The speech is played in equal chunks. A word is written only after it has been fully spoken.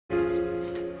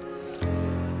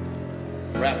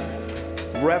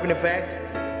Rap in effect.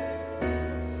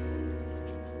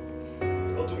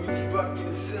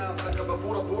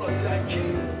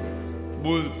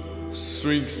 뭘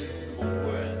스윙스.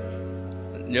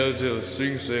 안녕하세요,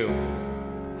 스윙스예요.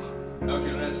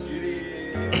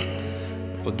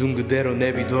 어두운 그대로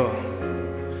내비둬.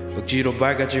 억지로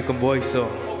밝아질 건 뭐 있어.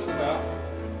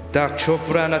 딱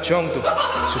촛불 하나 정도.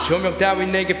 저 조명 따위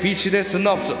내게 빛이 될 순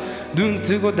없어. 눈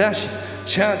뜨고 다시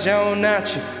찾아온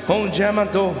아침,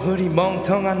 혼자만 또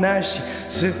흐리멍텅한 날씨.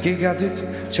 습기 가득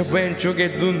저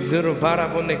왼쪽에 눈으로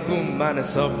바라본 내 꿈만은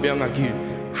선명하길.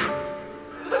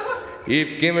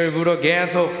 입김을 불어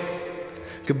계속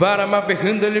그 바람 앞에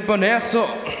흔들릴 뻔했어.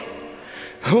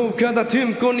 호흡하다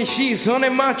듬고 네 시선에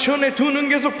맞춰 내 두 눈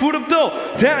계속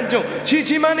부릅도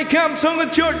단정지지만 이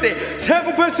감성은 절대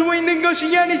사고팔 수 있는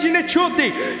것이 아니지 내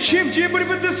촛대. 심지어 불이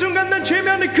붙은 순간 난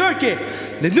최면을 걸게.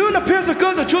 내 눈앞에서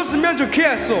꺼져줬으면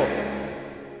좋겠어.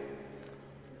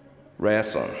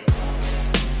 레슨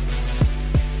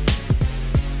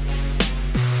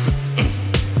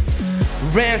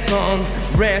레슨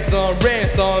레슨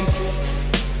레슨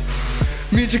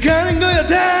미쳐가는 거야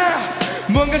다.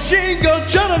 뭔가 신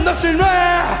것처럼 낯을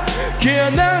놔.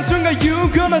 깨어난 순간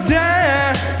you gonna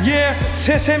die. Yeah,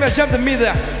 새세면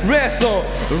잠듭니다. Wrestle,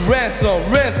 wrestle,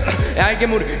 wrestle. 알게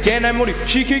모르게 날머리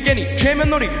시킬게니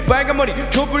최면놀이. 빨간 머리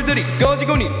촛불들이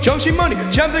꺼지고니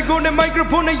정신머리 잠들고 내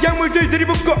마이크로폰에 약물들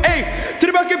들이붓고 에이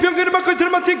들이박혀 병들을 받고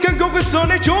드라마틱한 곡을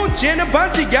써내. 존재는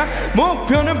반지야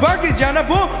목표는 바뀌잖아.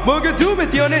 먹여두배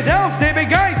뛰어내 다음 스텝에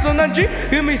가 있어. 난지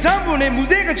의미 3분의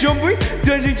무대가 전부인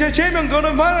던진 채 제명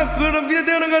걸음 하나 그럼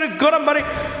미래되는 거는 거란 말이.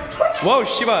 와우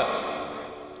씨발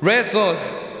레슨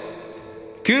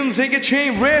금색의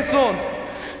체인 레슨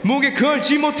목에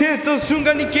걸지 못했던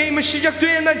순간 이 게임은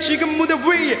시작돼. 난 지금 무대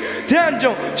위에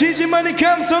단정지지만의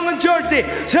감성은 절대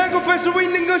사고팔 수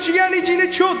있는 것이 아니지 내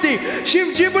촛대.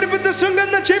 심지어 불이 붙은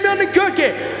순간 난 최면을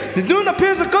걸게. 내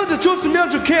눈앞에서 꺼져줬으면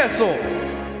좋겠어.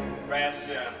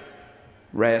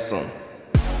 레슨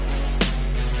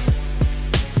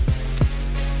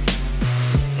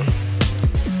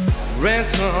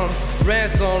레슨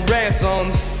레슨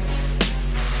레슨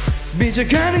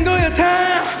미쳐가는 거야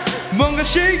다. 뭔가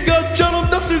쉴 것처럼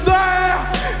넋을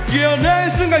놔. 깨어날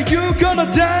순간 you gonna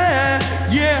die.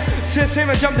 Yeah,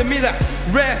 새세면 잠듭니다.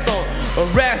 레슨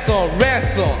레슨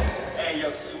레슨. Hey yo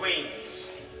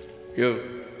swings. Yo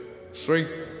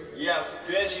swings. Yes,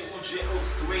 돼지 우주의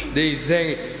스윙. 내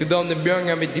인생에 끝없는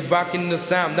명암이 뒤바뀌는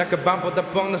삶. 나그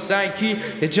밤보다 뻥난 사이키.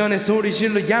 예전에 소리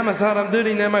질러야만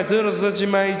사람들이 내 말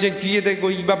들었었지만 이젠 귀에 대고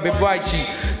입 앞에 와있지.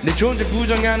 내 존재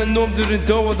부정하는 놈들은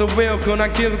더워도 외우고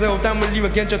난 기억되고 땀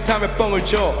흘리면 괜찮다며 뻥을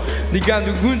쳐. 네가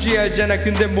누군지 알잖아.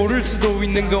 근데 모를 수도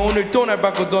있는 거. 오늘 또 날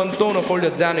받고 넌 돈을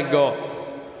홀렸다는 거.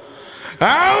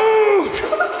 아우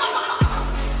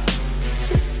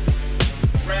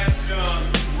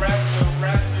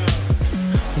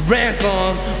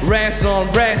레슨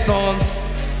레슨 레슨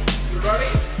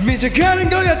미쳐가는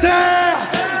거야 다.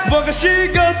 뭔가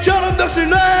쉴 것처럼 넋을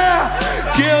놔.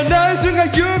 깨어난 순간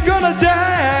you gonna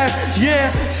die.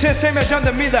 Yeah, 새세면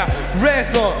잠듭니다.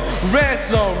 레슨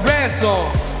레슨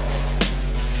레슨.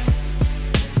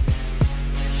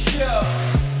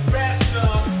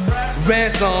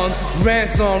 레슨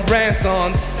레슨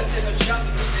레슨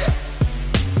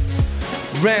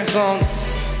레슨.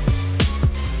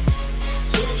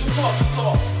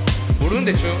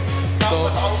 모르는데 춤.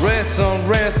 레슨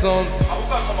레슨.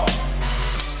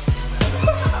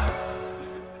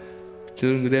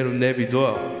 들은 그대로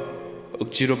내비둬.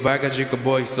 억지로 밝아질 거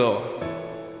뭐 있어.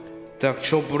 딱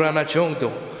촛불 하나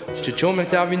정도. 저 조명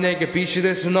따위 내게 빛이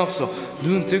될 순 없어.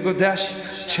 눈 뜨고 다시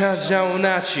찾아온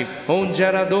아침,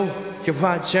 혼자라도 이렇게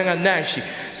화창한 날씨.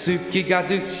 습기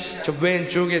가득 저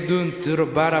왼쪽에 눈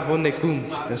뜨러 바라본 내 꿈.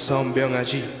 난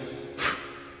선명하지.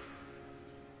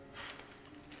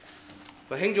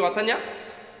 너 행주 같았냐?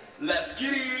 Let's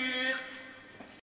get it.